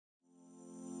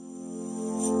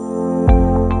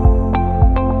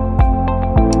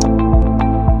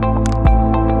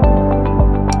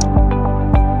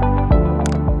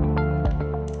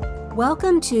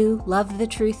Welcome to Love the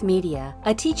Truth Media,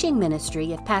 a teaching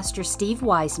ministry of Pastor Steve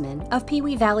Wiseman of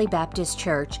Pewee Valley Baptist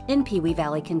Church in Pewee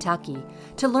Valley, Kentucky.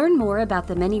 To learn more about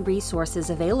the many resources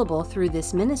available through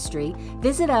this ministry,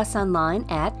 visit us online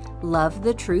at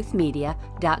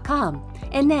lovethetruthmedia.com.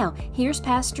 And now, here's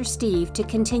Pastor Steve to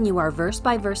continue our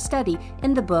verse-by-verse study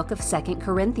in the book of 2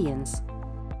 Corinthians.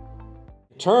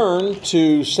 Turn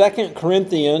to 2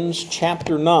 Corinthians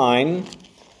chapter 9.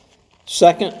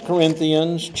 2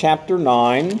 Corinthians chapter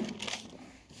 9.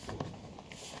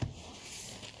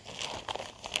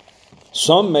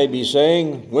 Some may be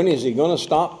saying, when is he going to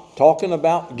stop talking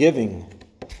about giving?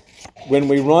 When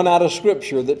we run out of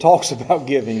scripture that talks about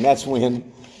giving, that's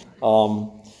when.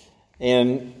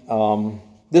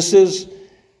 This is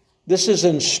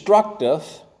instructive,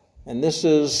 and this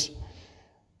is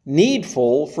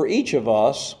needful for each of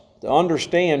us to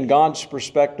understand God's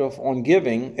perspective on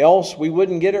giving, else we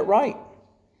wouldn't get it right.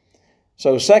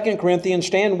 So 2 Corinthians,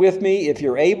 stand with me if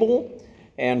you're able,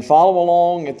 and follow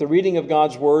along at the reading of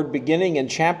God's Word, beginning in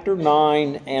chapter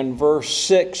 9 and verse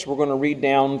 6. We're going to read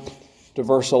down to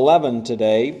verse 11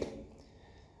 today.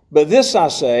 But this I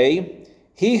say,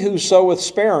 he who soweth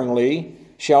sparingly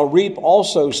shall reap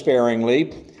also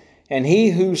sparingly, and he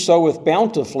who soweth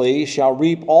bountifully shall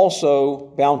reap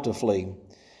also bountifully.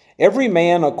 Every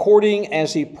man according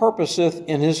as he purposeth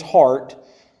in his heart,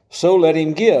 so let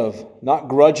him give, not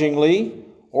grudgingly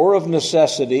or of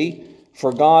necessity,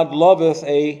 for God loveth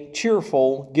a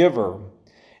cheerful giver.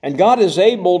 And God is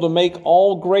able to make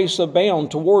all grace abound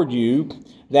toward you,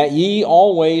 that ye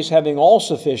always, having all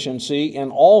sufficiency in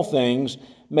all things,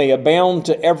 may abound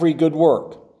to every good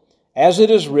work. As it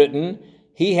is written,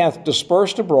 he hath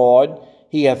dispersed abroad,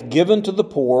 he hath given to the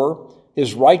poor,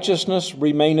 his righteousness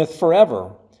remaineth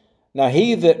forever. Now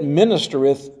he that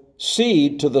ministereth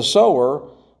seed to the sower,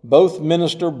 both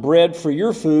minister bread for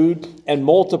your food, and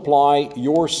multiply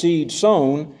your seed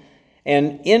sown,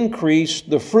 and increase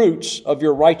the fruits of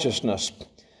your righteousness,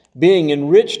 being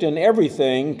enriched in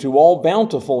everything to all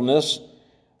bountifulness,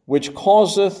 which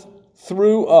causeth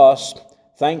through us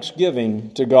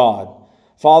thanksgiving to God.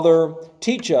 Father,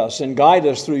 teach us and guide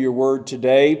us through your word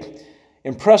today.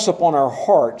 Impress upon our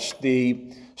hearts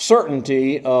the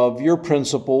certainty of your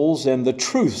principles and the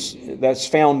truths that's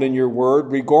found in your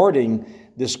word regarding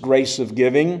this grace of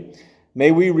giving.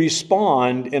 May we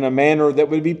respond in a manner that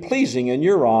would be pleasing in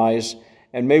your eyes,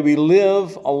 and may we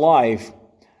live a life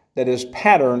that is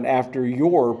patterned after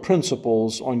your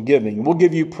principles on giving. We'll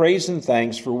give you praise and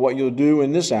thanks for what you'll do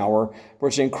in this hour, for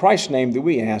it's in Christ's name that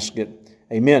we ask it.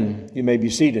 Amen. You may be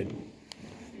seated.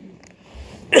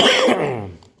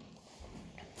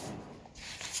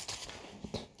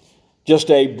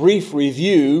 Just a brief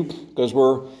review, because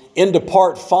we're into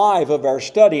part 5 of our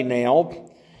study now.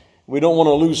 We don't want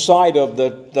to lose sight of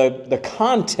the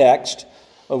context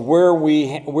of where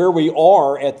we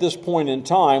are at this point in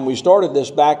time. We started this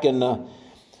back in the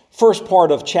first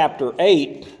part of chapter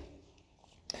 8.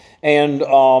 And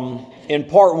in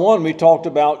part 1, we talked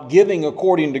about giving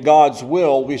according to God's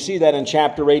will. We see that in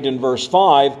chapter 8 and verse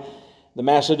 5. The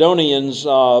Macedonians,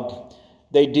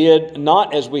 they did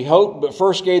not as we hoped, but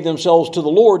first gave themselves to the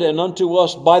Lord and unto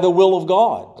us by the will of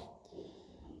God.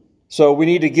 So we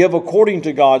need to give according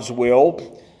to God's will.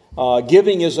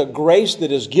 Giving is a grace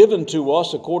that is given to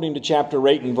us according to chapter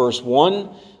 8 and verse 1.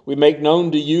 We make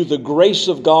known to you the grace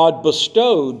of God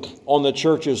bestowed on the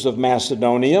churches of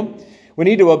Macedonia. We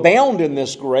need to abound in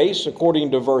this grace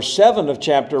according to verse 7 of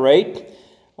chapter 8.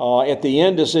 At the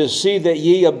end it says, see that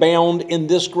ye abound in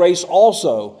this grace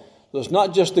also. So it's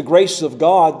not just the grace of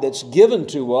God that's given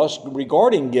to us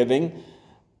regarding giving,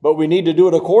 but we need to do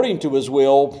it according to his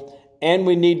will, and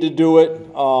we need to do it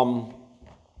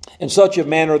in such a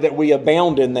manner that we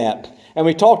abound in that. And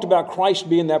we talked about Christ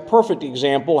being that perfect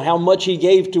example, how much he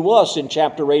gave to us in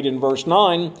chapter 8 and verse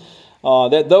 9,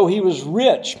 that though he was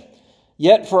rich,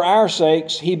 yet for our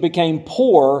sakes he became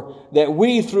poor, that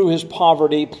we through his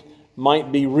poverty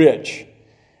might be rich.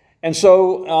 And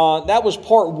so that was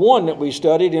part 1 that we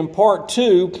studied. In part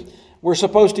 2, we're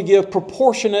supposed to give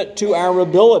proportionate to our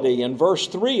ability. In verse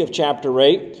 3 of chapter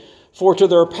 8, for to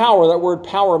their power, that word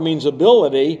power means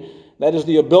ability, that is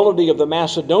the ability of the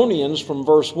Macedonians from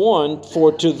verse 1,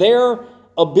 for to their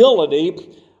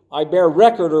ability I bear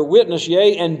record or witness,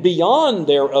 yea, and beyond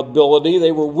their ability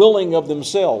they were willing of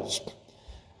themselves.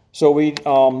 So we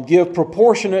give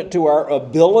proportionate to our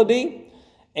ability,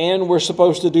 and we're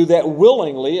supposed to do that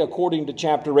willingly, according to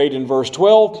chapter 8 and verse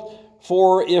 12.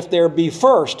 For if there be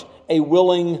first a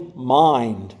willing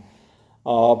mind.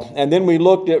 And then we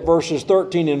looked at verses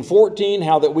 13 and 14,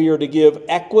 how that we are to give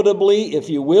equitably, if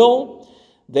you will.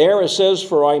 There it says,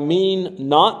 for I mean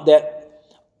not that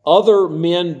other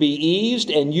men be eased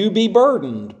and you be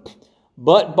burdened,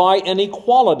 but by an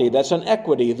equality, that's an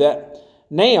equity, that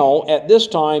now at this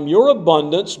time your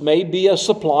abundance may be a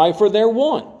supply for their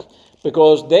want,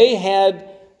 because they had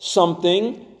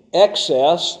something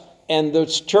excess and the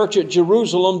church at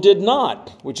Jerusalem did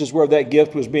not, which is where that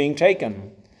gift was being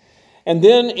taken. And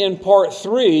then in part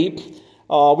 3,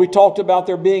 we talked about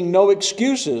there being no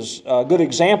excuses. A good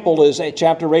example is at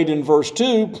chapter 8 and verse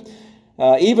 2.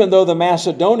 Even though the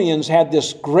Macedonians had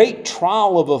this great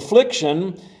trial of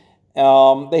affliction,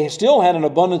 they still had an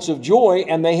abundance of joy,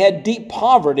 and they had deep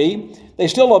poverty. They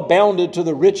still abounded to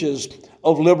the riches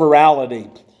of liberality.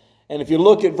 And if you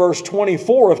look at verse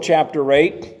 24 of chapter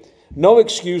 8, no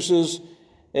excuses.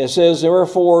 It says,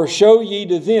 therefore, show ye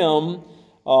to them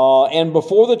and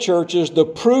before the churches the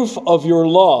proof of your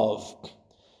love.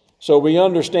 So we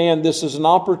understand this is an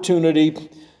opportunity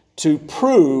to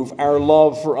prove our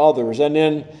love for others. And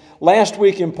then last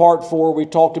week in part 4, we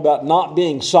talked about not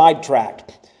being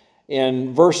sidetracked.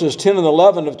 In verses 10 and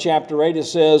 11 of chapter 8, it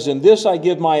says, in this I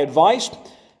give my advice,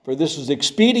 for this is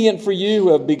expedient for you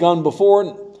who have begun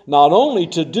before, not only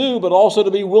to do, but also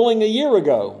to be willing a year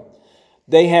ago.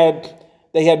 They had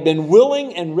been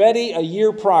willing and ready a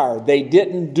year prior. They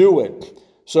didn't do it.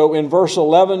 So in verse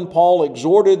 11, Paul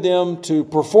exhorted them to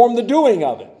perform the doing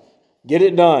of it. Get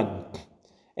it done.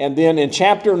 And then in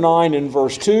chapter 9 and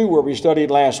verse 2, where we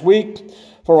studied last week,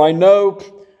 for I know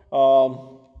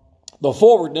the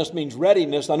forwardness means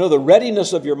readiness. I know the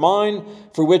readiness of your mind,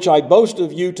 for which I boast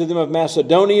of you to them of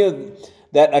Macedonia,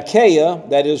 that Achaia,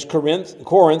 that is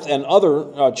Corinth and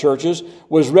other churches,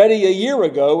 was ready a year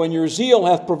ago, and your zeal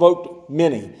hath provoked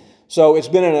many. So it's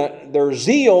been their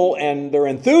zeal and their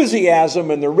enthusiasm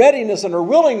and their readiness and their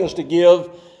willingness to give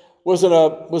was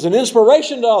an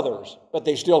inspiration to others, but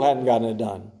they still hadn't gotten it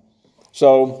done.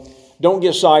 So don't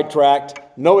get sidetracked,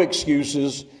 no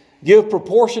excuses. Give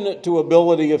proportionate to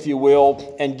ability, if you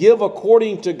will, and give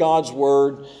according to God's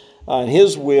word and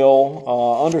His will,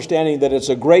 understanding that it's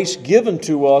a grace given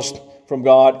to us from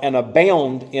God and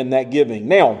abound in that giving.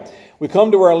 Now, we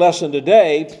come to our lesson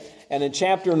today, and in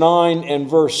chapter 9 and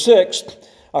verse 6,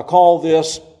 I call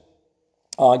this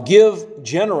give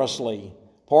generously.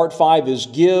 Part 5 is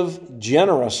give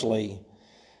generously.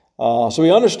 So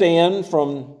we understand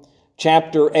from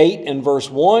chapter 8 and verse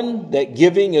 1 that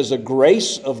giving is a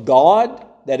grace of God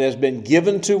that has been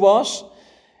given to us.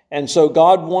 And so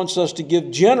God wants us to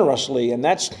give generously, and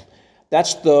that's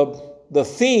the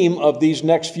theme of these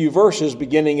next few verses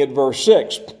beginning at verse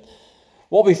 6.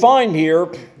 What we find here,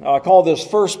 I call this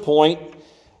first point,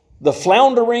 the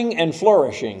floundering and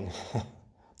flourishing.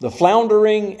 The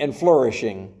floundering and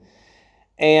flourishing.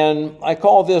 And I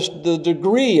call this the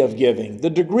degree of giving. The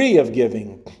degree of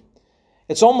giving.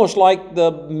 It's almost like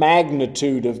the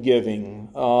magnitude of giving.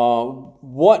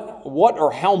 What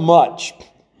or how much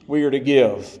we are to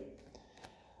give.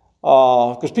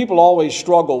 Because people always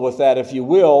struggle with that, if you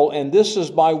will, and this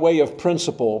is by way of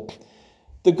principle.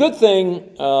 The good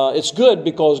thing, it's good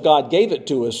because God gave it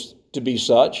to us to be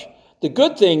such. The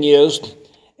good thing is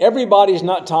everybody's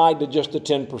not tied to just the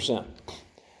 10%.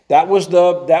 That was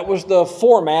the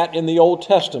format in the Old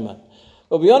Testament.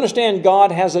 But we understand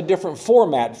God has a different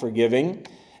format for giving,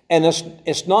 and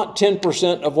it's not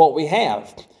 10% of what we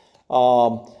have.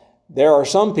 There are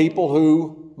some people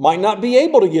who might not be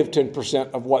able to give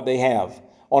 10% of what they have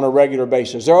on a regular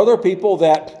basis. There are other people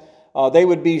that they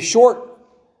would be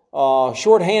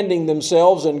shorthanding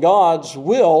themselves in God's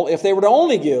will if they were to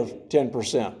only give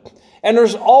 10%. And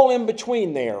there's all in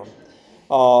between there.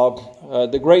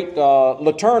 The great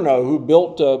Letourneau, who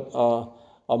built a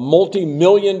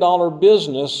multi-million-dollar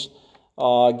business,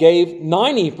 gave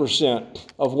 90%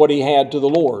 of what he had to the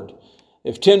Lord.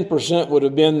 If 10% would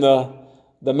have been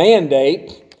the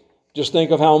mandate, just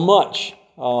think of how much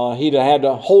he'd have had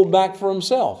to hold back for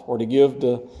himself or to give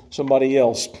to somebody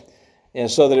else,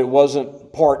 and so that it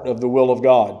wasn't part of the will of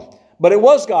God. But it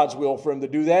was God's will for him to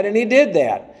do that, and he did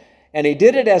that. And he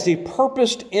did it as he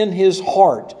purposed in his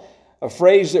heart, a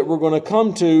phrase that we're going to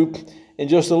come to in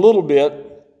just a little bit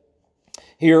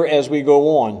here as we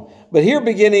go on. But here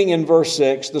beginning in verse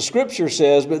 6, the Scripture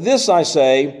says, but this I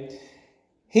say,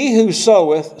 he who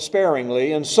soweth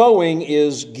sparingly, and sowing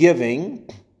is giving.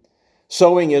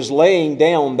 Sowing is laying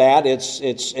down that.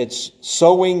 It's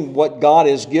sowing what God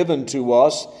has given to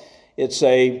us. It's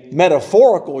a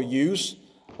metaphorical use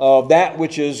of that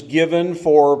which is given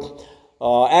for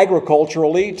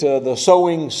agriculturally, to the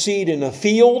sowing seed in a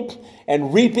field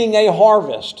and reaping a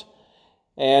harvest.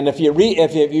 And if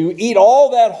you eat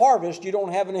all that harvest, you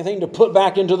don't have anything to put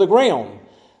back into the ground.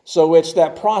 So it's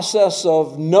that process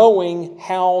of knowing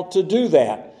how to do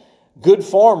that. Good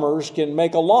farmers can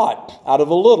make a lot out of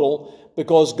a little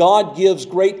because God gives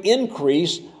great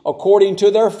increase according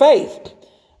to their faith.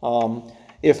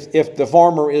 If the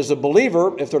farmer is a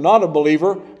believer, if they're not a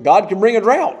believer, God can bring a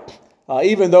drought,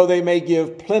 even though they may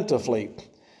give plentifully.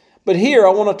 But here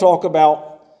I want to talk about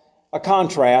a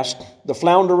contrast, the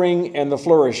floundering and the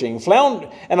flourishing.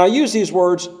 And I use these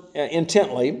words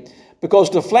intently because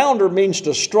to flounder means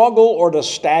to struggle or to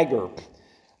stagger,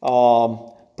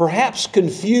 perhaps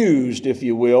confused, if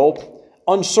you will,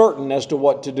 uncertain as to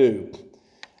what to do.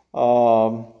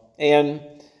 And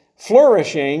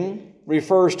flourishing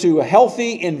refers to a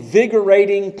healthy,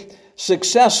 invigorating,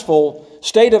 successful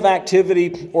state of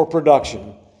activity or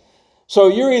production. So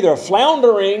you're either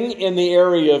floundering in the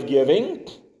area of giving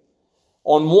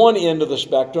on one end of the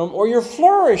spectrum, or you're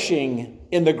flourishing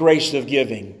in the grace of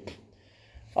giving.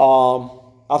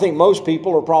 I think most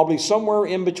people are probably somewhere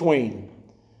in between,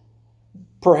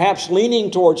 perhaps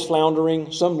leaning towards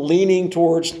floundering, some leaning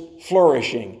towards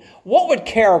flourishing. What would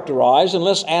characterize, and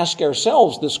let's ask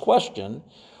ourselves this question,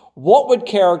 what would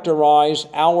characterize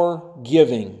our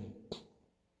giving?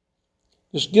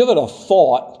 Just give it a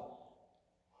thought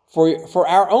for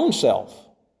our own self.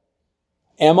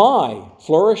 Am I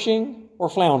flourishing or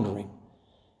floundering?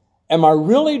 Am I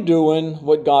really doing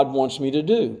what God wants me to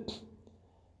do?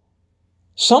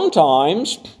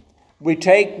 Sometimes we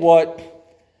take what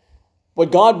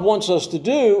God wants us to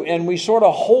do and we sort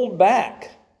of hold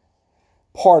back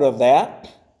part of that,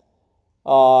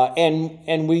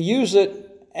 and we use it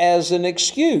as an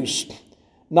excuse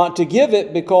not to give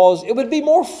it because it would be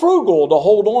more frugal to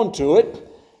hold on to it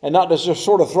and not to just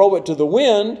sort of throw it to the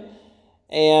wind.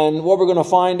 And what we're going to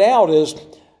find out is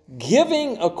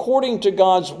giving according to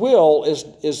God's will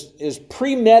is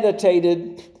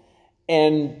premeditated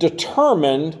and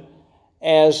determined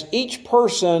as each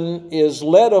person is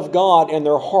led of God in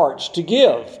their hearts to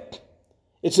give.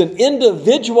 It's an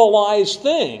individualized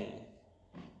thing.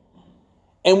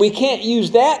 And we can't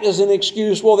use that as an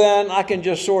excuse, well then I can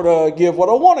just sort of give what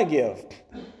I want to give.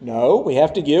 No, we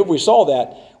have to give. We saw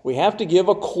that. We have to give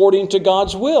according to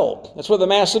God's will. That's what the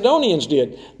Macedonians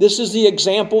did. This is the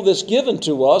example that's given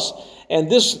to us.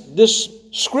 And this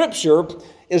scripture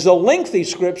is a lengthy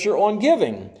scripture on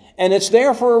giving. And it's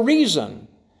there for a reason.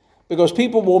 Because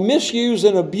people will misuse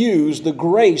and abuse the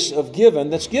grace of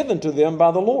giving that's given to them by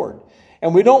the Lord.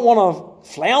 And we don't want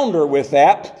to flounder with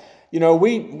that. You know,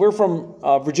 we're from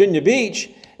Virginia Beach,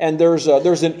 and there's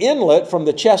an inlet from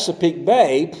the Chesapeake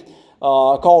Bay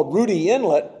called Rudy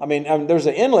Inlet. There's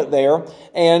an inlet there,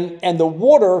 and the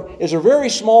water is a very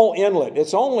small inlet.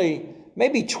 It's only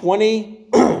maybe 20,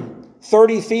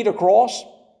 30 feet across.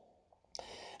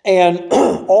 And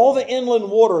all the inland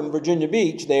water in Virginia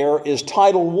Beach there is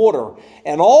tidal water.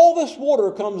 And all this water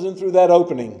comes in through that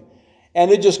opening. And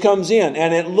it just comes in.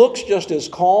 And it looks just as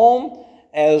calm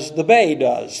as the bay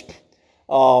does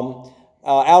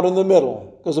out in the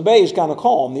middle. Because the bay is kind of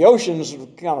calm. The ocean's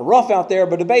kind of rough out there,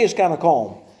 but the bay is kind of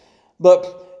calm.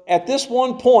 But at this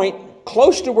one point,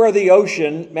 close to where the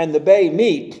ocean and the bay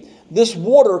meet, this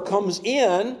water comes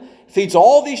in, feeds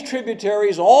all these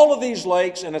tributaries, all of these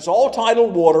lakes, and it's all tidal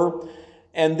water.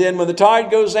 And then when the tide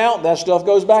goes out, that stuff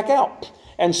goes back out.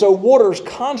 And so water's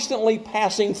constantly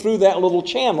passing through that little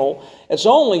channel. It's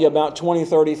only about 20,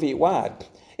 30 feet wide.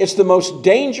 It's the most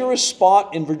dangerous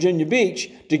spot in Virginia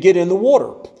Beach to get in the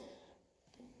water.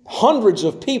 Hundreds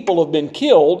of people have been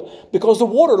killed because the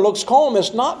water looks calm.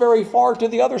 It's not very far to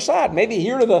the other side, maybe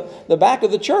here to the back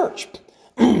of the church.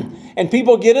 And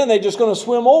people get in, they're just going to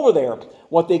swim over there.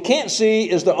 What they can't see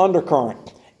is the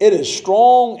undercurrent. It is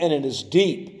strong and it is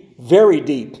deep, very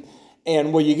deep.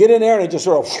 And when you get in there and it just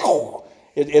sort of,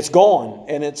 it's gone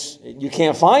and you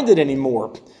can't find it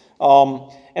anymore.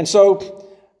 And so,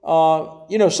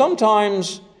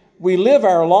 sometimes we live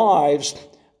our lives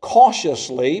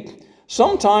cautiously.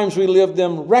 Sometimes we live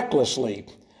them recklessly.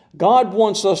 God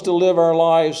wants us to live our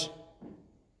lives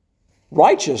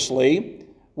righteously,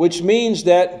 which means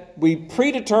that we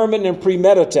predetermine and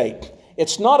premeditate.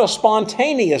 It's not a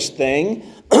spontaneous thing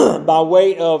by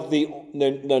way of the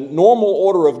normal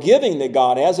order of giving that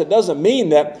God has. It doesn't mean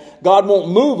that God won't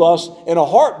move us in a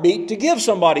heartbeat to give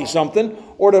somebody something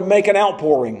or to make an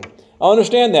outpouring. I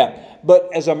understand that. But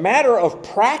as a matter of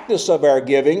practice of our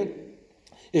giving,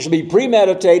 it should be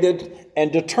premeditated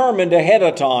and determined ahead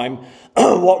of time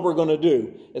what we're going to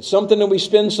do. It's something that we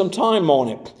spend some time on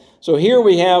it. So here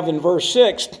we have in verse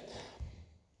 6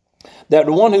 that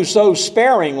the one who sows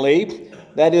sparingly,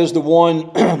 that is the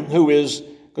one who is,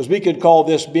 because we could call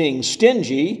this being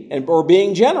stingy or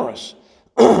being generous.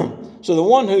 So the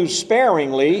one who's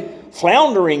sparingly,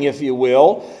 floundering if you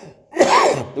will,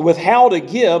 with how to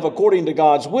give according to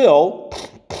God's will,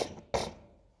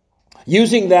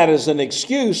 using that as an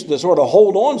excuse to sort of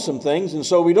hold on some things. And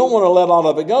so we don't want to let all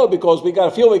of it go because we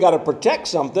got to protect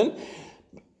something.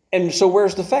 And so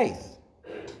where's the faith?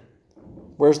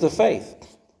 Where's the faith?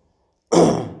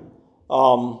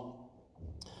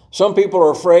 Some people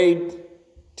are afraid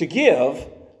to give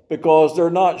because they're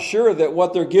not sure that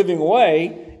what they're giving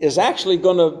away is actually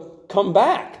going to come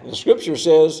back. The Scripture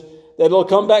says that it'll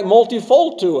come back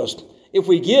multifold to us if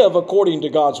we give according to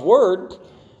God's Word.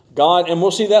 God, and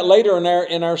we'll see that later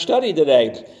in our study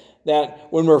today, that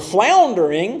when we're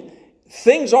floundering,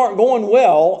 things aren't going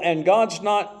well, and God's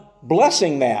not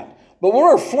blessing that. But when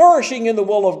we're flourishing in the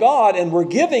will of God and we're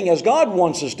giving as God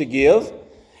wants us to give,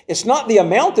 it's not the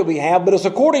amount that we have, but it's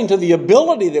according to the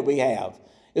ability that we have.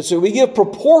 It's that we give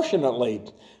proportionately.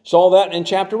 Saw that in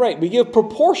chapter 8. We give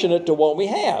proportionate to what we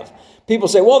have. People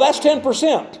say, well, that's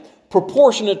 10%.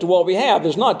 Proportionate to what we have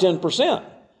is not 10%.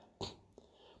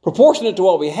 Proportionate to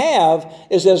what we have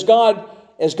is as God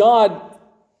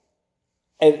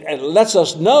lets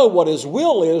us know what His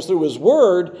will is through His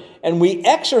Word, and we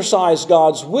exercise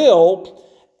God's will,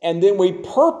 and then we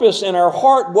purpose in our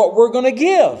heart what we're going to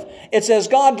give. It's as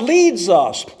God leads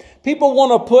us. People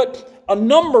want to put a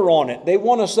number on it. They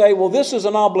want to say, well, this is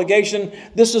an obligation.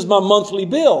 This is my monthly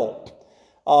bill.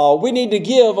 We need to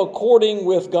give according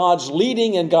with God's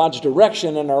leading and God's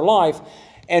direction in our life.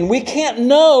 And we can't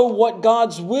know what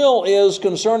God's will is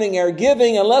concerning our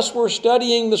giving unless we're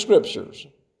studying the Scriptures.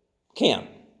 Can't.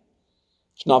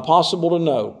 It's not possible to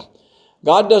know.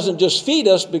 God doesn't just feed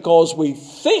us because we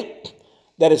think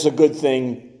that it's a good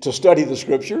thing to study the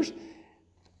Scriptures.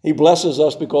 He blesses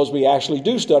us because we actually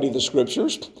do study the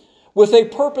Scriptures with a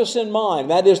purpose in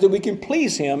mind. That is, that we can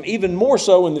please Him even more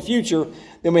so in the future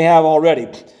than we have already.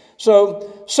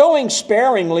 So, sowing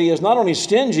sparingly is not only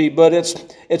stingy, but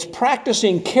it's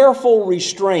practicing careful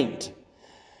restraint.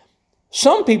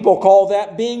 Some people call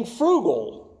that being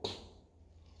frugal.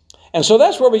 And so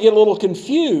that's where we get a little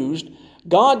confused.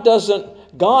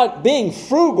 God being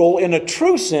frugal in a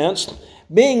true sense,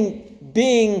 being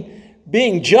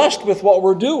just with what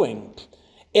we're doing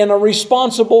in a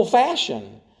responsible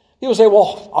fashion. People say,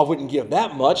 well, I wouldn't give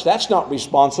that much. That's not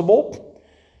responsible.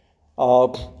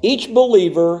 Each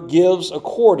believer gives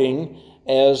according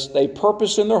as they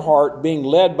purpose in their heart, being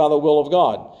led by the will of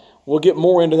God. We'll get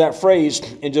more into that phrase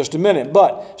in just a minute.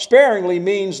 But sparingly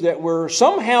means that we're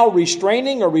somehow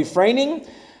restraining or refraining,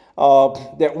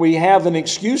 that we have an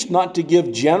excuse not to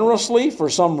give generously for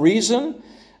some reason.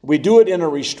 We do it in a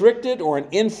restricted or an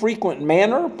infrequent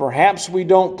manner. Perhaps we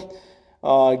don't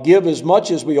give as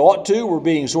much as we ought to. We're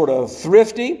being sort of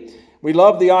thrifty. We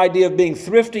love the idea of being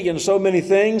thrifty in so many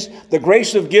things. The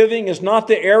grace of giving is not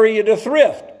the area to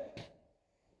thrift.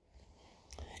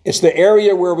 It's the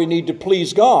area where we need to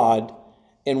please God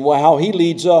and how He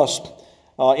leads us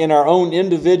in our own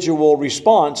individual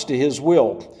response to His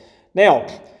will. Now,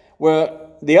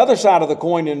 the other side of the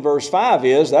coin in verse 5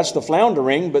 is, that's the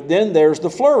floundering, but then there's the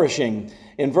flourishing.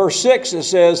 In verse 6 it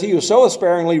says, he who soweth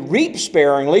sparingly reaps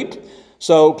sparingly.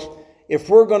 So if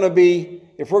we're going to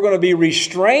be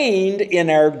restrained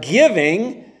in our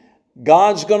giving,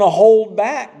 God's going to hold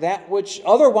back that which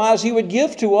otherwise He would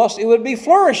give to us. It would be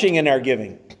flourishing in our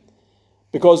giving.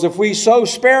 Because if we sow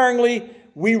sparingly,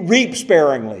 we reap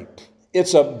sparingly.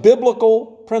 It's a biblical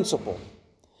principle.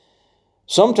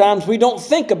 Sometimes we don't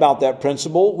think about that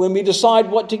principle when we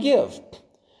decide what to give.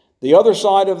 The other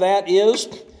side of that is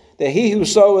that he who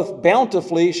soweth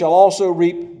bountifully shall also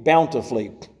reap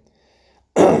bountifully.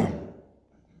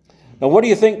 Now, what do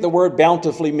you think the word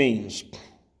bountifully means?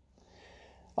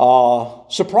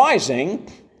 Surprising.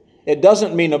 It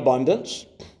doesn't mean abundance.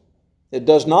 It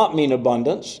does not mean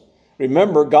abundance.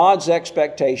 Remember, God's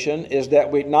expectation is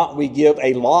that we give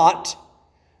a lot,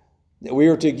 that we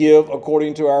are to give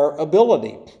according to our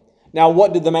ability. Now,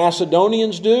 what did the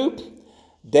Macedonians do?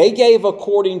 They gave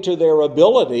according to their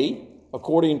ability,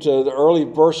 according to the early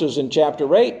verses in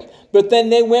chapter 8, but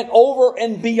then they went over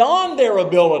and beyond their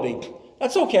ability.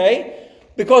 That's okay,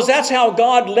 because that's how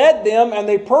God led them, and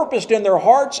they purposed in their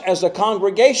hearts as a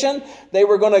congregation, they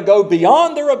were going to go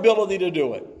beyond their ability to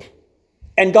do it.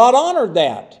 And God honored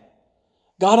that.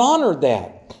 God honored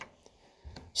that.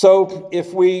 So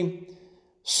if we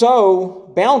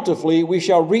sow bountifully, we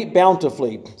shall reap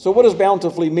bountifully. So what does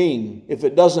bountifully mean if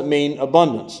it doesn't mean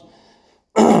abundance?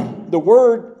 The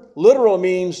word literally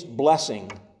means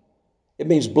blessing. It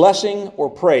means blessing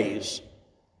or praise.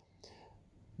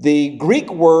 The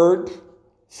Greek word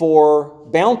for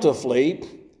bountifully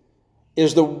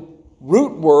is the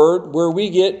root word where we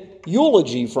get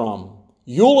eulogy from.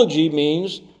 Eulogy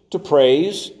means to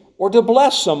praise or to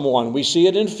bless someone. We see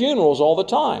it in funerals all the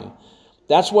time.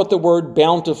 That's what the word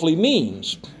bountifully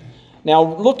means.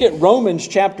 Now look at Romans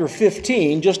chapter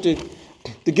 15, just to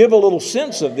give a little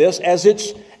sense of this, as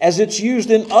it's used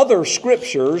in other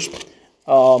scriptures.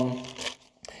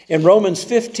 In Romans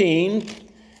 15,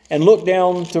 and look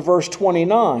down to verse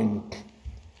 29.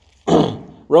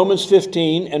 Romans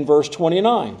 15 and verse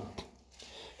 29.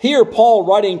 Here Paul,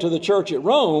 writing to the church at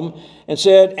Rome, and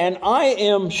said, "And I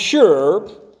am sure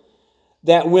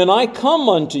that when I come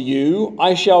unto you,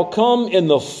 I shall come in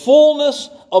the fullness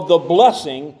of the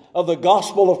blessing of the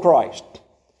gospel of Christ."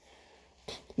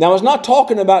 Now, it's not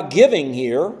talking about giving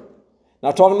here,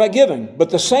 not talking about giving, but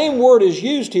the same word is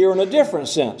used here in a different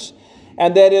sense,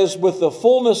 and that is with the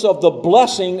fullness of the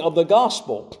blessing of the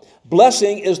gospel.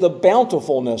 Blessing is the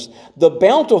bountifulness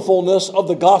of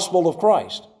the gospel of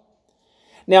Christ.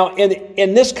 Now,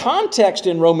 in this context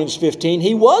in Romans 15,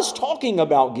 he was talking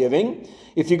about giving.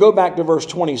 If you go back to verse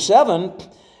 27,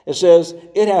 it says,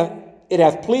 It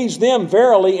hath pleased them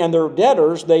verily, and their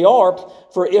debtors they are.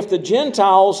 For if the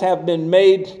Gentiles have been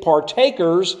made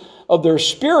partakers of their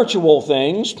spiritual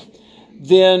things,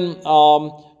 then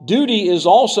duty is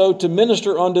also to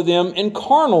minister unto them in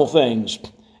carnal things.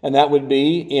 And that would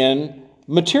be in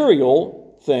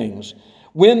material things.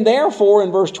 When therefore,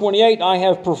 in verse 28, I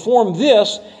have performed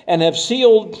this and have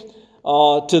sealed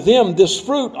to them this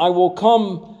fruit, I will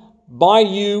come by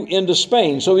you into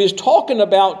Spain. So he's talking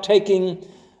about taking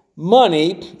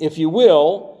money, if you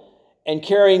will, and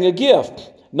carrying a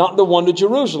gift, not the one to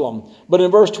Jerusalem. But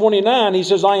in verse 29, he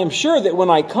says, I am sure that when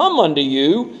I come unto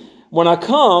you, when I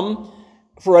come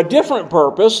for a different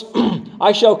purpose,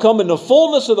 I shall come in the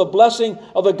fullness of the blessing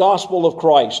of the gospel of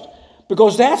Christ.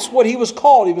 Because that's what he was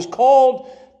called. He was called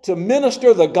to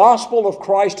minister the gospel of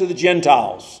Christ to the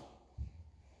Gentiles.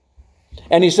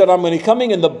 And he said, I'm going to be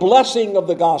coming in the blessing of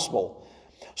the gospel.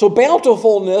 So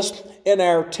bountifulness in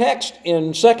our text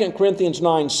in 2 Corinthians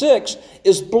 9:6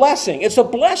 is blessing. It's a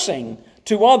blessing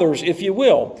to others, if you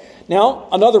will. Now,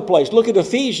 another place. Look at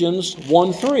Ephesians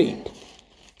 1:3.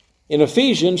 In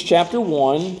Ephesians chapter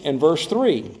 1 and verse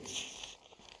 3.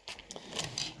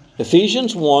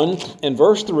 Ephesians 1 and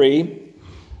verse 3.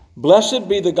 Blessed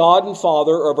be the God and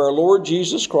Father of our Lord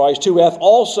Jesus Christ, who hath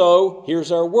also,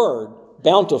 here's our word,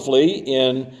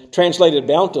 translated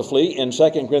bountifully in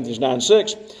 2 Corinthians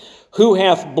 9:6, who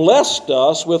hath blessed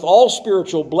us with all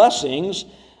spiritual blessings,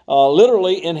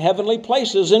 literally in heavenly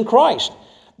places in Christ.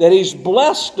 That he's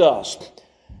blessed us.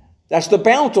 That's the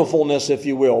bountifulness, if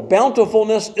you will.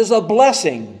 Bountifulness is a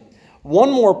blessing.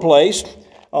 One more place,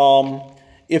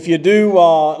 if you do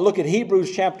look at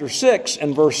Hebrews chapter 6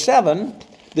 and verse 7,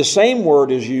 the same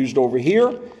word is used over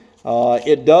here.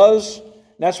 It does.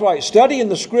 That's why studying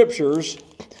the scriptures,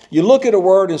 you look at a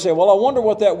word and say, well, I wonder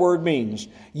what that word means.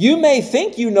 You may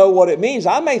think you know what it means.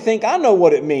 I may think I know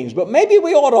what it means, but maybe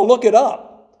we ought to look it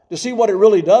up to see what it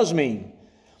really does mean.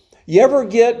 You ever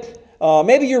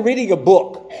maybe you're reading a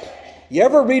book. You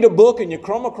ever read a book and you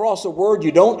come across a word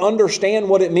you don't understand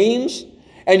what it means,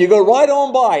 and you go right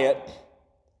on by it?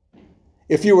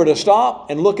 If you were to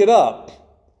stop and look it up,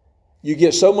 you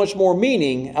get so much more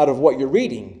meaning out of what you're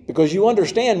reading because you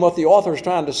understand what the author is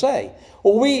trying to say.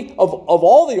 Well, we, of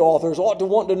all the authors, ought to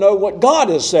want to know what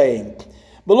God is saying.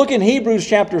 But look in Hebrews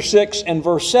chapter 6 and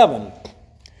verse 7.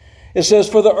 It says,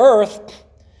 for the earth,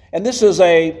 and this is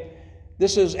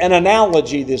an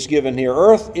analogy that's given here.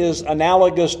 Earth is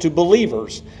analogous to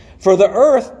believers. For the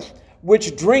earth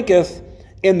which drinketh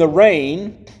in the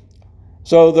rain,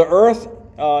 so the earth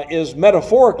is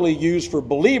metaphorically used for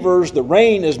believers. The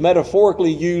rain is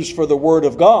metaphorically used for the word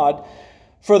of God.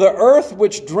 For the earth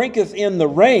which drinketh in the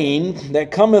rain that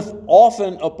cometh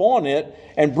often upon it,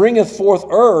 and bringeth forth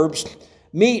herbs,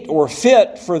 meet or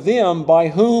fit for them by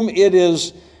whom it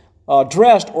is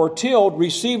dressed or tilled,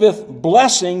 receiveth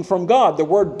blessing from God. The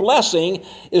word blessing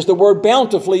is the word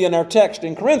bountifully in our text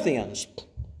in Corinthians.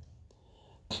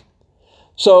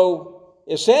 So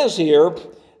it says here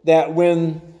that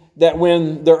when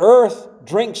the earth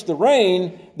drinks the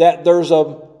rain, that there's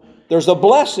a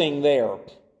blessing there.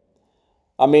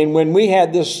 I mean, when we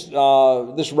had this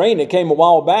rain that came a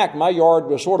while back, my yard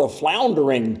was sort of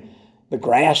floundering. The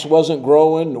grass wasn't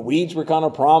growing. The weeds were kind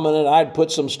of prominent. I'd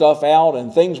put some stuff out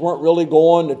and things weren't really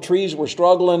going. The trees were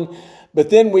struggling. But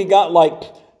then we got like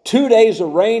 2 days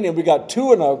of rain, and we got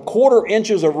 2 1/4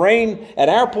 inches of rain at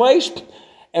our place.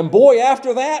 And boy,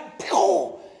 after that,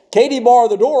 Katie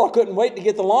barred the door. I couldn't wait to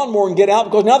get the lawnmower and get out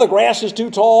because now the grass is too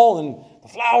tall and the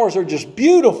flowers are just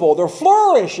beautiful. They're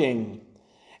flourishing.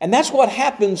 And that's what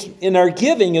happens in our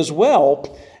giving as well.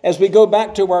 as we go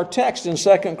back to our text in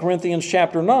 2 Corinthians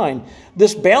chapter 9.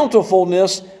 This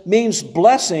bountifulness means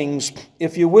blessings,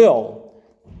 if you will.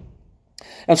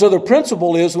 And so the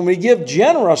principle is when we give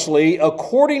generously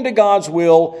according to God's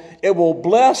will, it will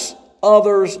bless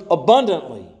others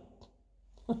abundantly.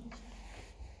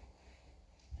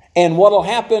 And what will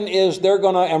happen is they're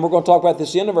going to, and we're going to talk about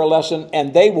this at the end of our lesson,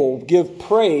 and they will give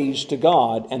praise to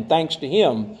God and thanks to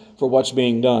Him for what's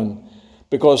being done.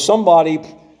 Because somebody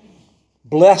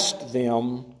blessed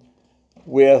them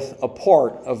with a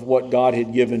part of what God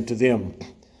had given to them.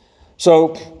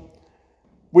 So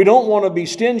we don't want to be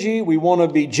stingy. We want to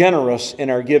be generous in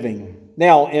our giving.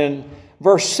 Now, in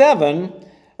verse 7,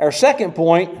 our second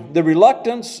point, the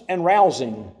reluctance and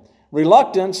rousing.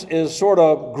 Reluctance is sort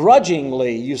of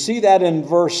grudgingly. You see that in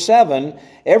verse 7.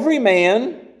 Every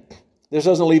man, this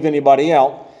doesn't leave anybody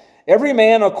out, every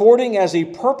man according as he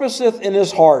purposeth in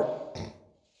his heart,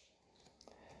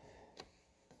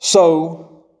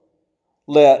 so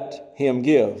let him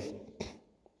give.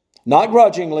 Not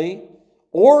grudgingly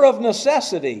or of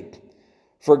necessity,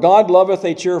 for God loveth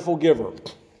a cheerful giver.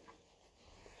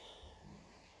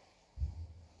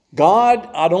 God,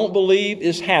 I don't believe,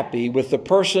 is happy with the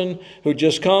person who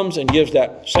just comes and gives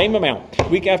that same amount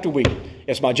week after week.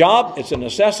 It's my job. It's a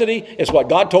necessity. It's what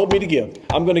God told me to give.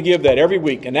 I'm going to give that every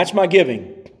week, and that's my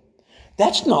giving.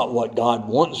 That's not what God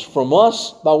wants from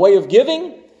us by way of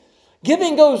giving.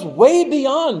 Giving goes way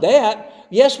beyond that.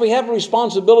 Yes, we have a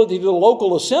responsibility to the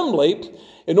local assembly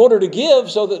in order to give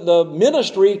so that the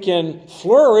ministry can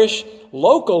flourish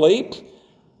locally.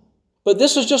 But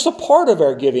this is just a part of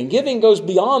our giving. Giving goes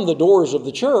beyond the doors of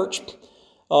the church.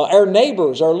 Our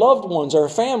neighbors, our loved ones, our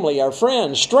family, our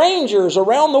friends, strangers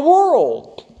around the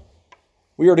world.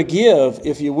 We are to give,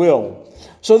 if you will.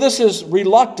 So this is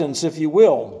reluctance, if you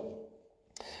will.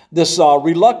 This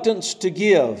reluctance to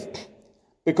give.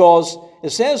 Because it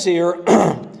says here,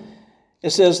 it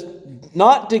says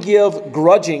not to give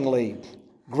grudgingly.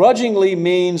 Grudgingly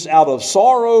means out of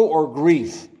sorrow or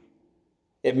grief.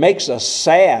 It makes us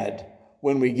sad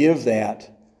when we give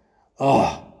that.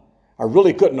 Oh, I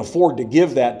really couldn't afford to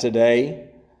give that today.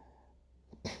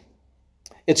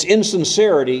 It's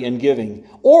insincerity in giving.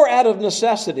 Or out of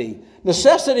necessity.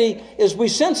 Necessity is we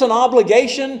sense an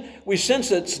obligation. We sense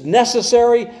it's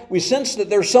necessary. We sense that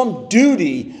there's some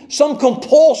duty, some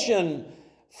compulsion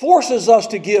forces us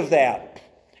to give that.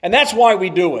 And that's why we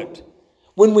do it.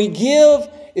 When we give,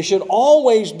 it should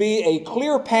always be a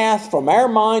clear path from our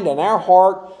mind and our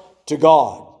heart to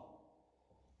God.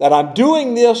 That I'm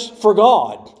doing this for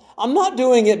God. I'm not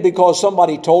doing it because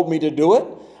somebody told me to do it.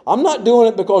 I'm not doing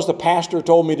it because the pastor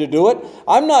told me to do it.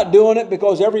 I'm not doing it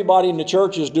because everybody in the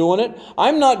church is doing it.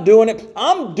 I'm not doing it.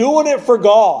 I'm doing it for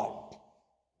God.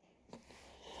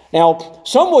 Now,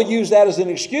 some will use that as an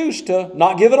excuse to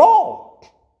not give at all.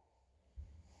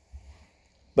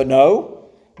 But no,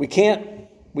 we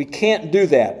can't do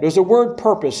that. There's a word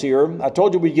purpose here. I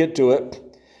told you we'd get to it.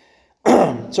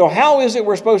 So how is it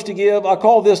we're supposed to give? I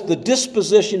call this the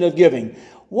disposition of giving.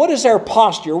 What is our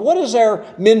posture? What is our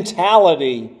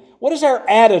mentality? What is our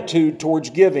attitude towards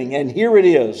giving? And here it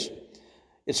is.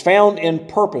 It's found in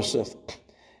purposeth.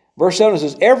 Verse 7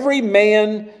 says, every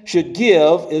man should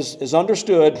give, is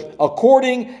understood,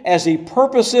 according as he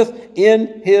purposeth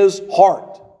in his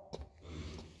heart.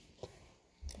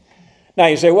 Now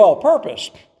you say, well,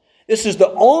 purpose. This is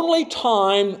the only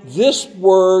time this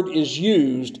word is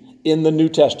used in the New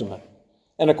Testament.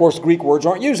 And of course, Greek words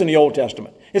aren't used in the Old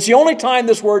Testament. It's the only time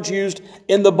this word's used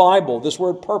in the Bible, this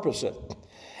word purposeth.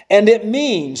 And it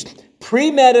means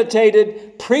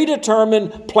premeditated,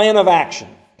 predetermined plan of action.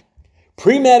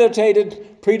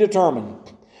 Premeditated,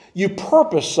 predetermined. You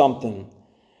purpose something.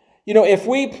 You know, if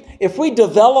we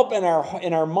develop in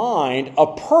our mind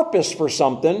a purpose for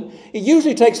something, it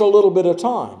usually takes a little bit of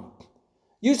time.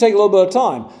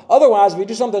 Otherwise, if we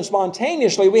do something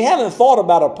spontaneously, we haven't thought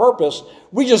about a purpose.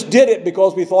 We just did it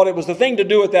because we thought it was the thing to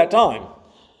do at that time.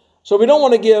 So we don't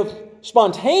want to give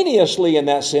spontaneously in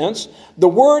that sense. The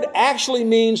word actually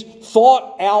means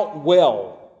thought out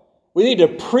well. We need to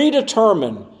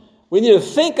predetermine. We need to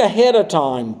think ahead of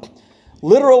time.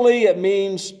 Literally, it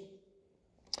means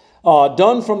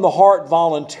done from the heart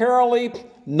voluntarily,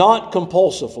 not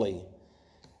compulsively.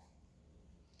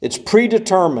 It's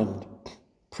predetermined.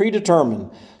 Predetermined.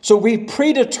 So we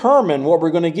predetermine what we're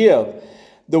going to give.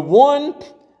 The one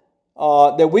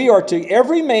that we are to,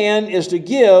 every man is to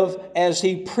give as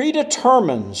he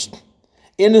predetermines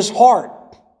in his heart.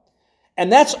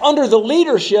 And that's under the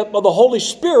leadership of the Holy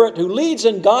Spirit who leads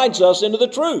and guides us into the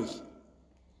truth.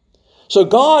 So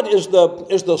God is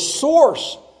the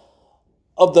source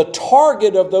of the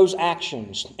target of those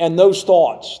actions and those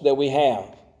thoughts that we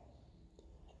have.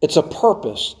 It's a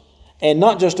purpose. And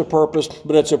not just a purpose,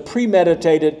 but it's a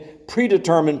premeditated,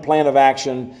 predetermined plan of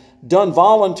action done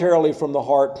voluntarily from the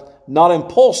heart, not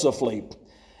impulsively.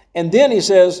 And then he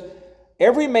says,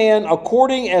 every man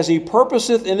according as he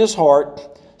purposeth in his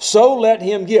heart, so let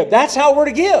him give. That's how we're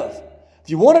to give. If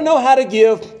you want to know how to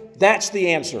give, that's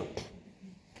the answer.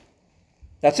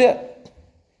 That's it.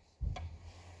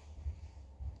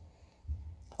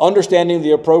 Understanding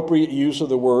the appropriate use of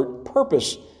the word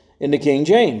purpose in the King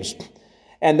James.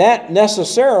 And that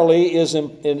necessarily is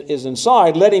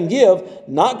inside. Let him give,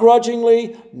 not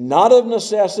grudgingly, not of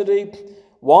necessity.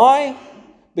 Why?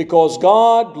 Because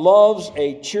God loves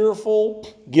a cheerful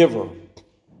giver.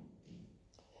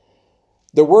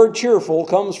 The word cheerful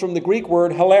comes from the Greek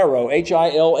word hilaro,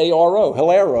 H-I-L-A-R-O,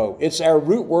 hilaro. It's our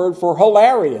root word for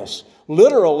hilarious,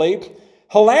 literally,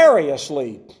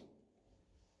 hilariously.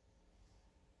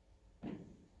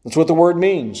 That's what the word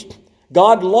means.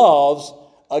 God loves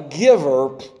a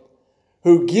giver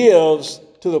who gives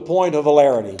to the point of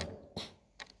hilarity.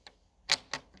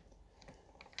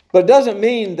 But it doesn't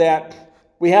mean that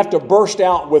we have to burst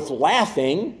out with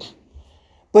laughing,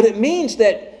 but it means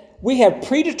that we have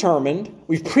predetermined,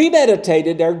 we've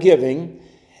premeditated our giving,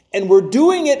 and we're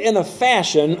doing it in a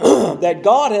fashion that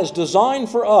God has designed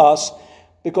for us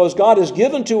because God has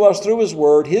given to us through His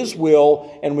Word, His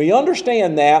will, and we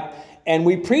understand that, and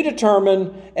we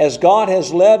predetermine as God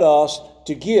has led us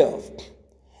to give.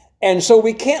 And so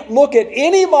we can't look at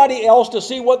anybody else to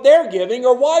see what they're giving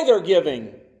or why they're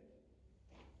giving.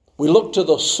 We look to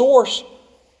the source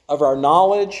of our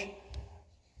knowledge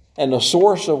and the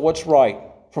source of what's right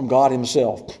from God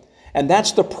Himself. And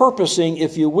that's the purposing,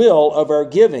 if you will, of our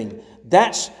giving.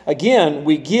 That's, again,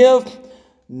 we give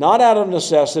not out of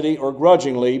necessity or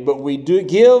grudgingly, but we do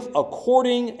give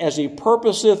according as He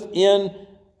purposeth in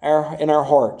our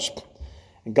hearts.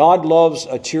 And God loves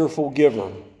a cheerful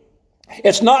giver.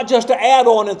 It's not just an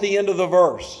add-on at the end of the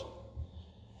verse.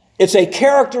 It's a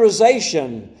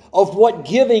characterization of what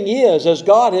giving is, as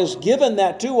God has given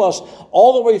that to us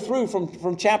all the way through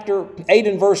from chapter 8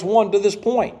 and verse 1 to this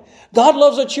point. God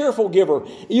loves a cheerful giver.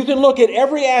 You can look at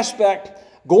every aspect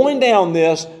going down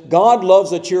this. God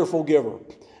loves a cheerful giver.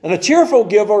 And a cheerful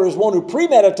giver is one who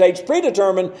premeditates,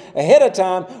 predetermined ahead of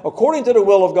time, according to the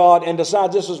will of God, and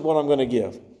decides this is what I'm going to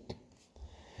give.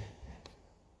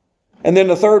 And then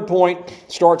the third point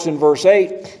starts in verse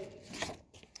 8,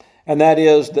 and that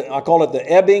is, I call it the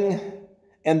ebbing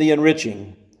and the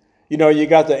enriching. You know, you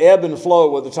got the ebb and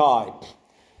flow with the tide.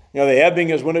 You know, the ebbing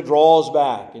is when it draws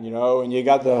back, and you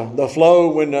got the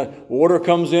flow when the water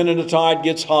comes in and the tide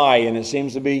gets high, and it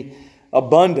seems to be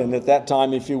abundant at that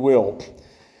time, if you will.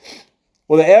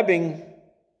 Well, the ebbing,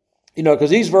 because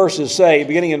these verses say,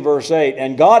 beginning in verse 8,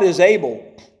 and God is able.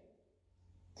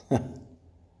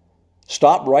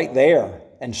 Stop right there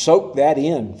and soak that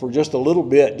in for just a little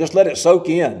bit. Just let it soak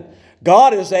in.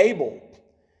 God is able.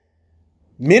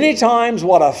 Many times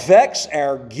what affects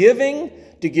our giving,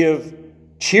 to give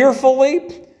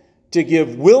cheerfully, to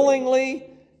give willingly,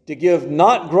 to give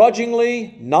not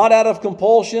grudgingly, not out of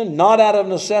compulsion, not out of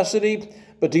necessity,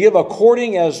 but to give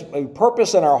according as a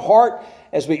purpose in our heart,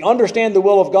 as we understand the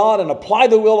will of God and apply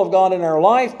the will of God in our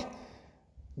life.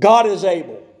 God is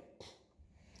able.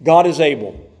 God is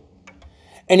able.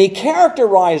 And He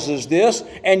characterizes this,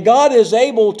 and God is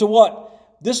able to what?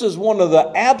 This is one of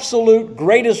the absolute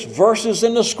greatest verses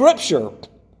in the Scripture.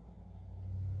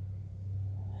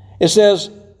 It says,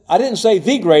 I didn't say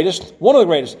the greatest, one of the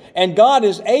greatest. And God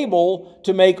is able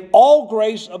to make all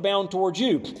grace abound towards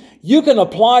you. You can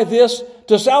apply this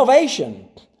to salvation,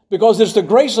 because it's the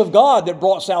grace of God that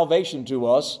brought salvation to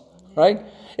us, right?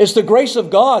 It's the grace of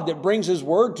God that brings His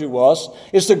Word to us.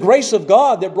 It's the grace of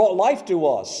God that brought life to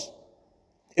us.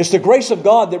 It's the grace of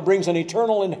God that brings an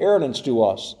eternal inheritance to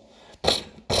us.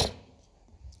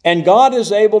 And God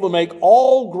is able to make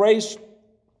all grace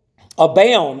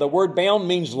abound. The word bound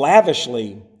means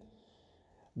lavishly.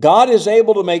 God is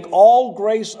able to make all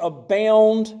grace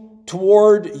abound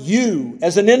toward you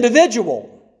as an individual.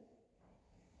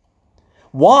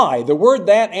 Why? The word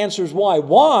that answers why.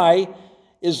 Why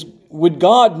would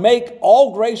God make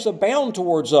all grace abound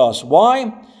towards us?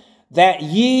 Why? That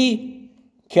ye,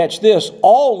 catch this,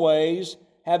 always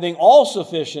having all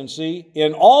sufficiency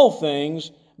in all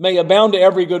things may abound to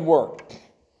every good work.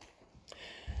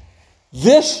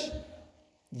 This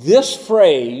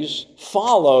phrase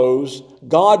follows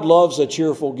God loves a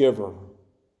cheerful giver.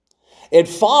 It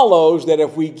follows that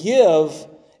if we give,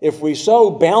 if we sow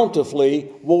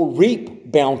bountifully, we'll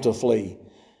reap bountifully.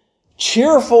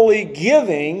 Cheerfully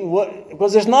giving,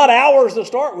 because it's not ours to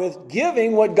start with,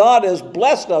 giving what God has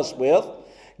blessed us with,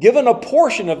 given a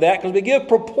portion of that, because we give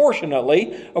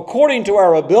proportionately according to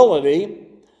our ability,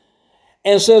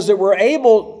 and says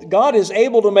that God is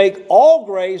able to make all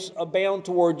grace abound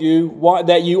toward you,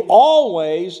 that you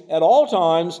always, at all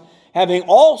times, having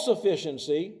all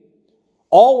sufficiency,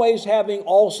 always having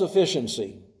all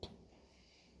sufficiency.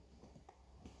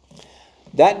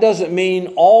 That doesn't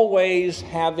mean always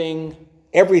having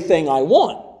everything I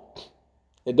want.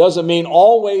 It doesn't mean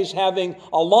always having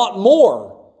a lot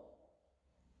more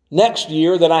next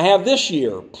year than I have this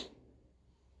year.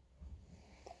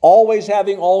 Always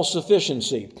having all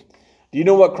sufficiency. Do you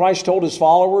know what Christ told his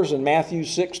followers in Matthew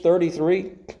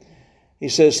 6:33? He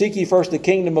says, "Seek ye first the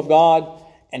kingdom of God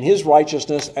and his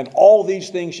righteousness, and all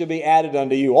these things shall be added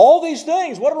unto you." All these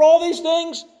things. What are all these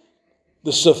things?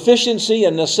 The sufficiency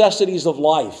and necessities of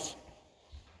life.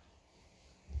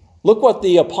 Look what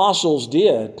the apostles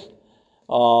did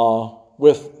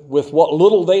with what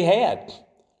little they had.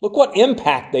 Look what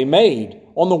impact they made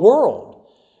on the world.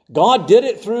 God did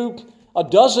it through a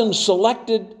dozen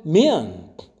selected men,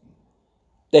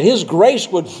 that his grace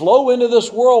would flow into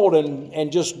this world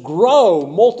and just grow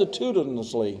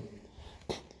multitudinously.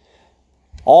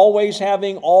 Always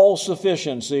having all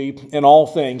sufficiency in all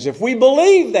things. If we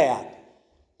believe that,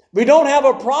 we don't have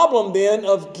a problem then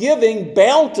of giving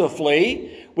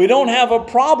bountifully. We don't have a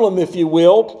problem, if you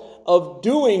will, of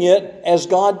doing it as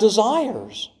God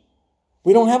desires.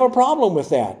 We don't have a problem with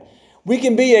that. We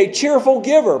can be a cheerful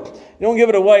giver. You don't give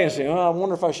it away and say, "Oh, I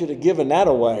wonder if I should have given that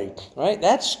away." Right?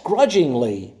 That's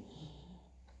grudgingly.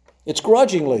 It's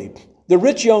grudgingly. The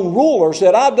rich young ruler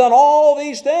said, "I've done all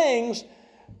these things,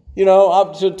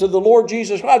 to the Lord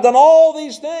Jesus Christ. I've done all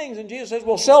these things." And Jesus says,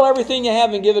 "Well, sell everything you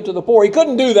have and give it to the poor." He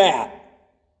couldn't do that.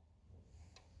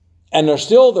 And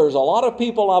there's a lot of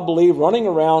people, I believe, running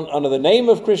around under the name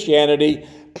of Christianity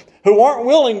who aren't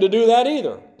willing to do that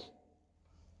either.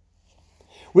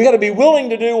 We got to be willing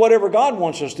to do whatever God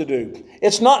wants us to do.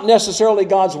 It's not necessarily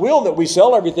God's will that we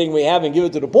sell everything we have and give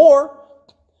it to the poor.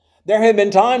 There have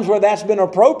been times where that's been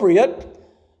appropriate.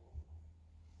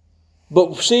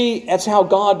 But see, that's how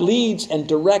God leads and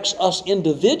directs us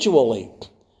individually.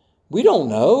 We don't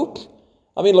know.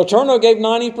 I mean, Laterno gave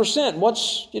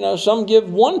 90%. Some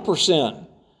give 1%.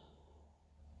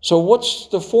 So what's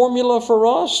the formula for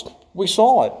us? We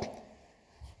saw it.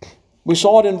 We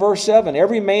saw it in verse 7.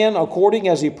 "Every man according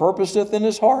as he purposeth in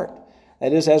his heart."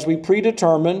 That is, as we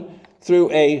predetermine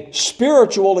through a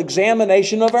spiritual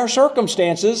examination of our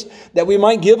circumstances, that we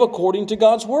might give according to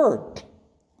God's word.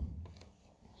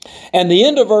 And the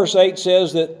end of verse 8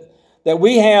 says that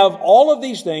we have all of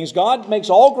these things. God makes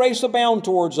all grace abound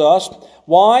towards us.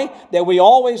 Why? That we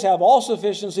always have all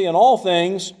sufficiency in all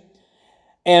things,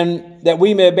 and that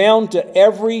we may abound to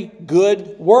every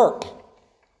good work.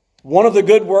 One of the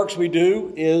good works we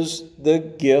do is the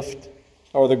gift,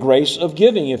 or the grace of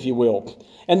giving, if you will.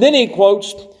 And then he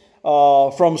quotes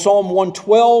from Psalm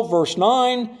 112, verse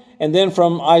 9, and then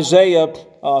from Isaiah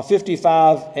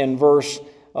 55 and verse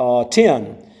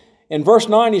 10. In verse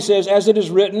 9 he says, "As it is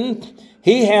written,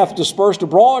 He hath dispersed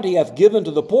abroad, He hath given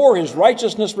to the poor, His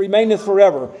righteousness remaineth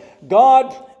forever."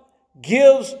 God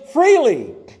gives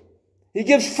freely. He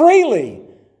gives freely.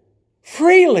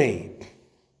 Freely.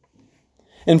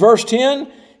 In verse 10,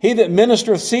 "He that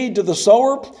ministereth seed to the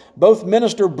sower, both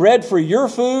minister bread for your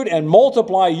food, and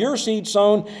multiply your seed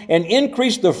sown, and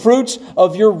increase the fruits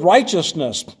of your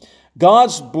righteousness."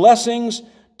 God's blessings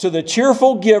to the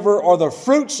cheerful giver are the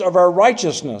fruits of our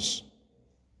righteousness.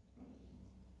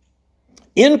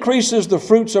 Increases the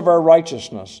fruits of our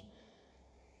righteousness.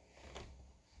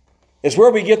 It's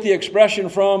where we get the expression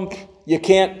from, you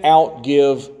can't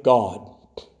outgive God.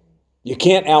 You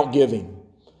can't outgive Him.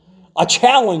 I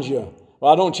challenge you.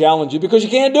 Well, I don't challenge you because you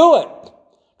can't do it.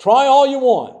 Try all you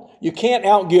want. You can't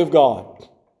outgive God.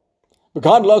 But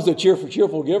God loves a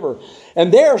cheerful giver.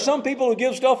 And there are some people who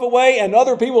give stuff away, and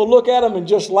other people look at them and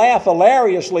just laugh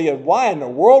hilariously at, "Why in the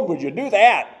world would you do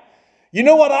that? You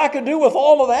know what I could do with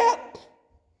all of that?"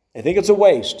 They think it's a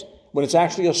waste when it's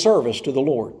actually a service to the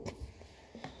Lord.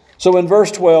 So in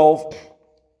verse 11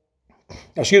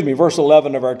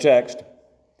 of our text,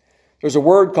 there's a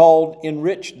word called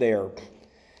enriched there.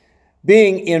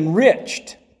 Being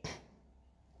enriched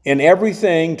in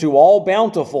everything to all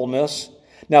bountifulness.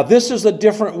 Now this is a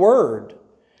different word,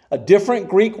 a different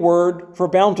Greek word for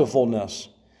bountifulness.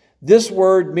 This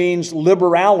word means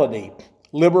liberality.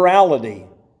 Liberality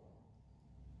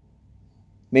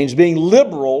means being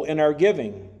liberal in our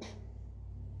giving.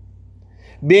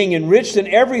 Being enriched in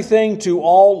everything to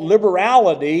all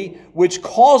liberality, which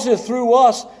causeth through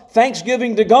us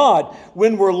thanksgiving to God.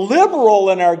 When we're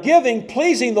liberal in our giving,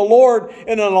 pleasing the Lord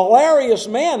in an hilarious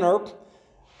manner,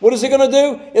 What is it going to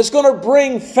do? It's going to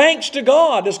bring thanks to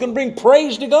God. It's going to bring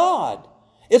praise to God.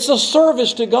 It's a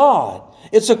service to God.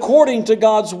 It's according to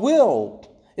God's will.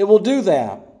 It will do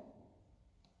that.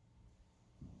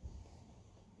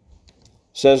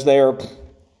 It says there,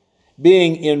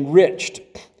 being enriched.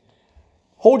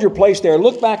 Hold your place there.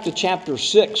 Look back to chapter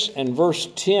 6 and verse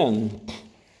 10.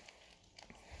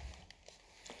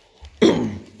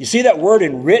 You see that word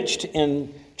enriched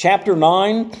in chapter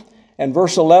 9 and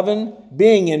verse 11?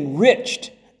 Being enriched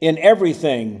in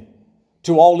everything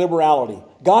to all liberality.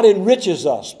 God enriches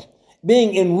us.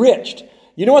 Being enriched.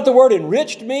 You know what the word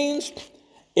enriched means?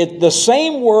 The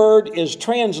same word is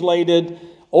translated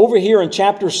over here in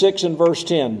chapter 6 and verse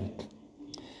 10.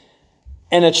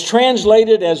 And it's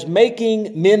translated as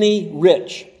making many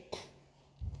rich.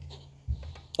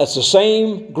 That's the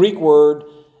same Greek word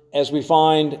as we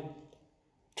find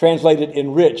translated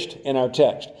enriched in our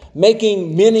text.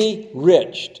 Making many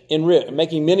rich.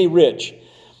 Making many rich.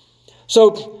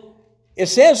 So it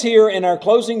says here in our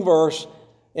closing verse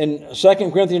in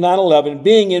 2 Corinthians 9:11,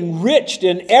 being enriched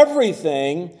in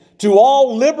everything to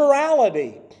all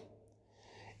liberality.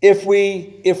 If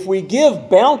we give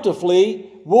bountifully,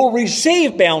 we'll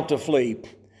receive bountifully.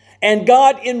 And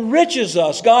God enriches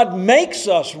us. God makes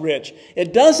us rich.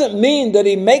 It doesn't mean that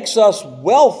He makes us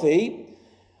wealthy.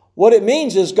 What it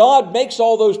means is God makes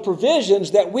all those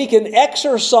provisions that we can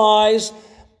exercise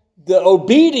the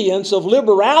obedience of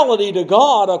liberality to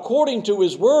God according to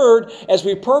His Word as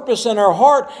we purpose in our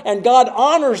heart. And God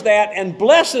honors that and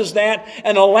blesses that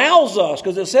and allows us.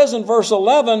 Because it says in verse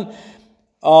 11,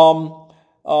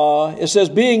 it says,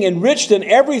 being enriched in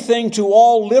everything to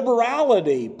all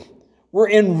liberality. We're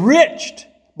enriched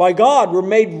by God. We're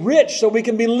made rich so we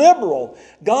can be liberal.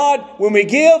 God, when we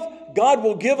give, God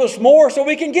will give us more so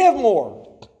we can give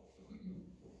more.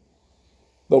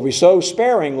 But we sow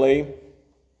sparingly.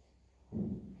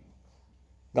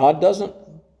 God doesn't.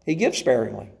 He gives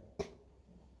sparingly.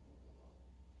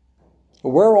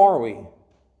 Where are we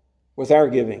with our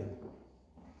giving?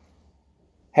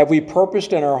 Have we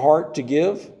purposed in our heart to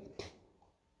give?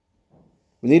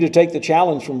 We need to take the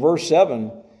challenge from verse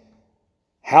 7.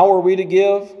 How are we to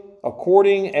give?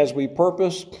 According as we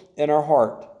purpose in our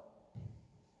heart.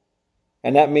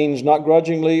 And that means not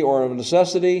grudgingly or of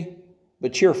necessity,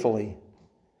 but cheerfully.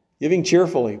 Giving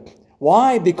cheerfully.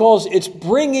 Why? Because it's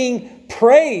bringing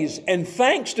praise and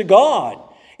thanks to God.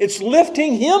 It's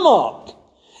lifting Him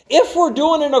up. If we're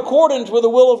doing it in accordance with the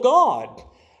will of God.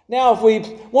 Now, if we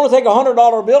want to take a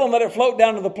 $100 bill and let it float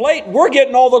down to the plate, we're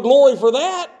getting all the glory for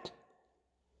that.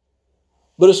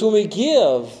 But it's when we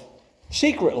give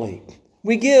secretly.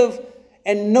 We give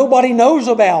and nobody knows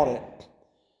about it.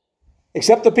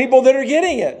 Except the people that are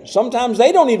getting it. Sometimes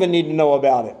they don't even need to know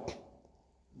about it.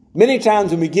 Many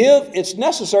times when we give, it's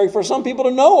necessary for some people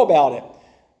to know about it.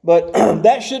 But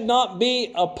that should not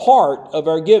be a part of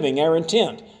our giving. Our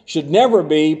intent should never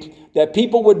be that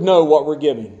people would know what we're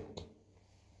giving.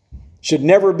 Should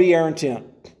never be our intent.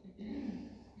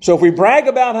 So if we brag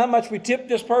about how much we tip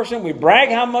this person, we brag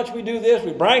how much we do this,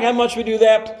 we brag how much we do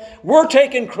that, we're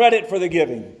taking credit for the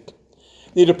giving.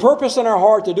 We need a purpose in our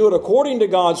heart to do it according to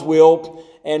God's will,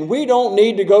 and we don't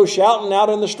need to go shouting out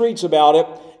in the streets about it.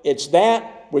 It's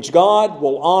that which God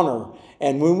will honor.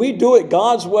 And when we do it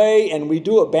God's way and we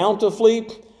do it bountifully,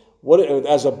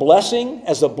 as a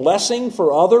blessing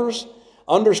for others,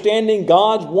 understanding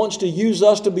God wants to use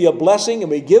us to be a blessing, and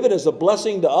we give it as a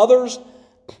blessing to others,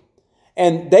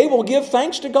 and they will give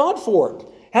thanks to God for it.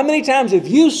 How many times have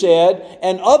you said,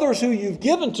 and others who you've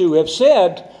given to have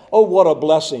said, oh, what a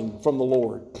blessing from the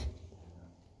Lord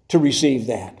to receive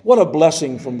that. What a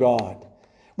blessing from God.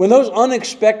 When those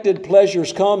unexpected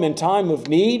pleasures come in time of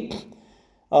need,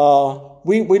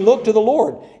 we look to the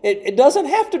Lord. It doesn't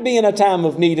have to be in a time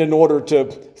of need in order to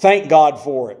thank God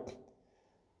for it.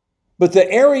 But the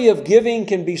area of giving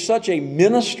can be such a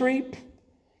ministry,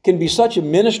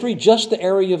 just the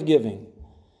area of giving.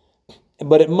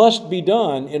 But it must be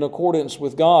done in accordance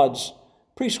with God's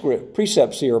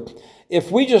precepts here.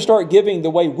 If we just start giving the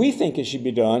way we think it should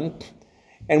be done,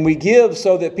 and we give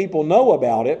so that people know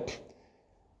about it,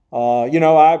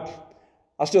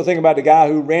 I still think about the guy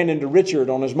who ran into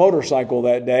Richard on his motorcycle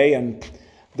that day, and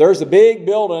there's a big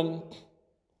building,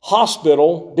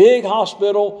 big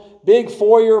hospital, big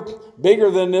foyer,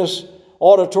 bigger than this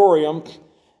auditorium,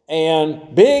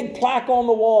 and big plaque on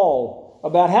the wall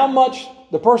about how much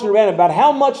the person who ran it, about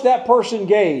how much that person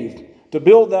gave to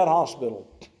build that hospital.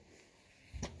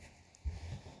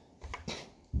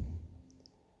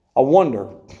 I wonder,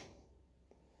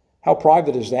 how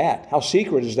private is that? How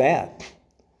secret is that?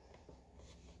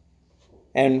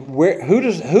 And who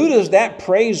does that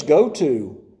praise go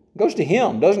to It goes to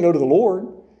him. It doesn't go to the Lord.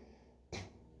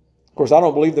 Of course, I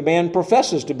don't believe the man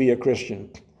professes to be a Christian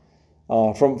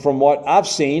from what I've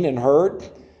seen and heard.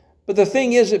 But the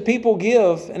thing is that people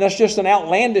give, and that's just an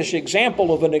outlandish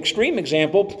example of an extreme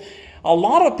example. A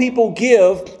lot of people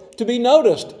give to be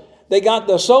noticed. They got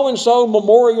the so-and-so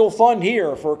memorial fund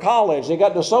here for college. They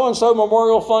got the so-and-so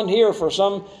memorial fund here for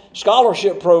some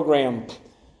scholarship program.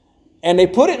 And they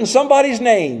put it in somebody's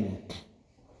name.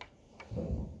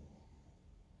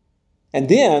 And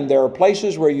then there are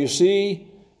places where you see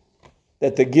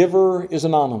that the giver is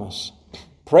anonymous.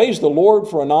 Praise the Lord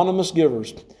for anonymous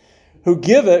givers who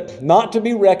give it not to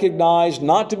be recognized,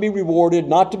 not to be rewarded,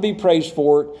 not to be praised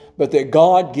for it, but that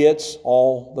God gets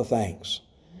all the thanks.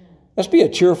 Let's be a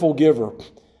cheerful giver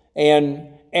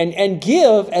and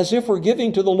give as if we're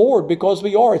giving to the Lord, because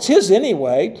we are. It's His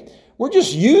anyway. We're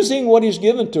just using what He's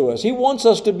given to us. He wants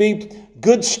us to be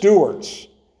good stewards.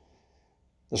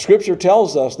 The Scripture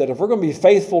tells us that if we're going to be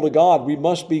faithful to God, we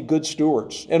must be good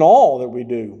stewards in all that we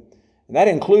do. And that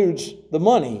includes the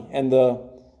money and the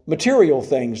material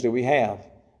things that we have.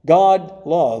 God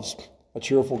loves a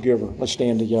cheerful giver. Let's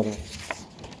stand together.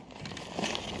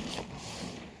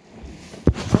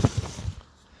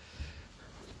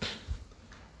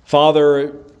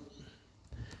 Father,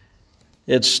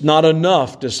 it's not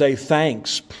enough to say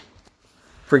thanks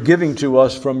for giving to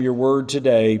us from your word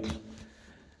today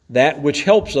that which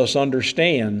helps us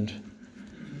understand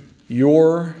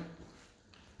your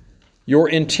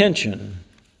intention,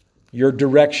 your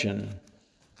direction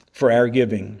for our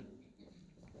giving.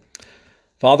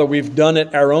 Father, we've done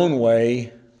it our own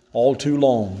way all too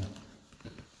long.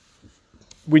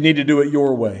 We need to do it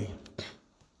your way.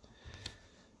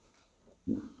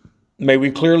 May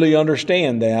we clearly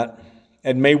understand that,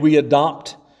 and may we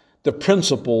adopt the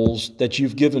principles that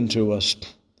you've given to us.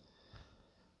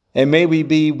 And may we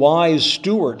be wise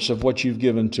stewards of what you've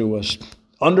given to us,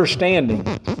 understanding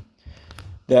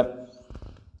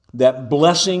that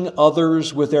blessing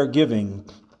others with their giving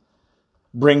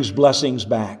brings blessings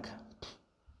back.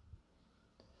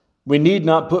 We need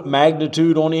not put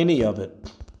magnitude on any of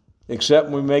it, except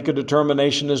when we make a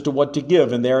determination as to what to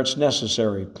give, and there it's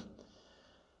necessary.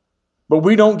 But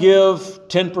we don't give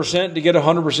 10% to get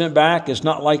 100% back. It's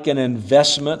not like an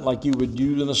investment like you would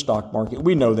do in the stock market.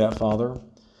 We know that, Father.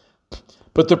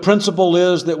 But the principle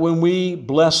is that when we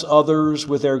bless others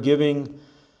with their giving,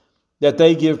 that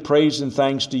they give praise and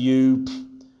thanks to you,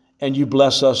 and you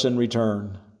bless us in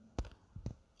return.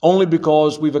 Only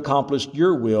because we've accomplished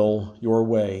your will, your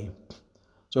way.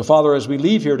 So, Father, as we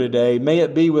leave here today, may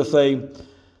it be with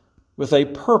a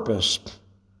purpose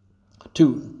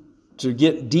to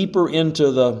get deeper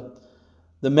into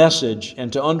the message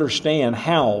and to understand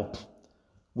how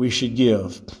we should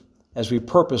give as we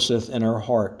purposeth in our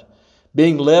heart,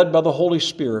 being led by the Holy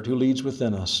Spirit who leads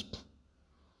within us.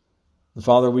 And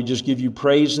Father, we just give you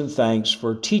praise and thanks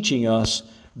for teaching us,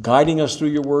 guiding us through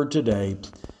your word today,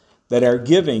 that our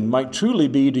giving might truly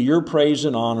be to your praise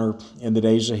and honor in the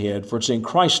days ahead. For it's in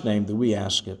Christ's name that we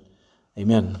ask it.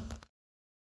 Amen.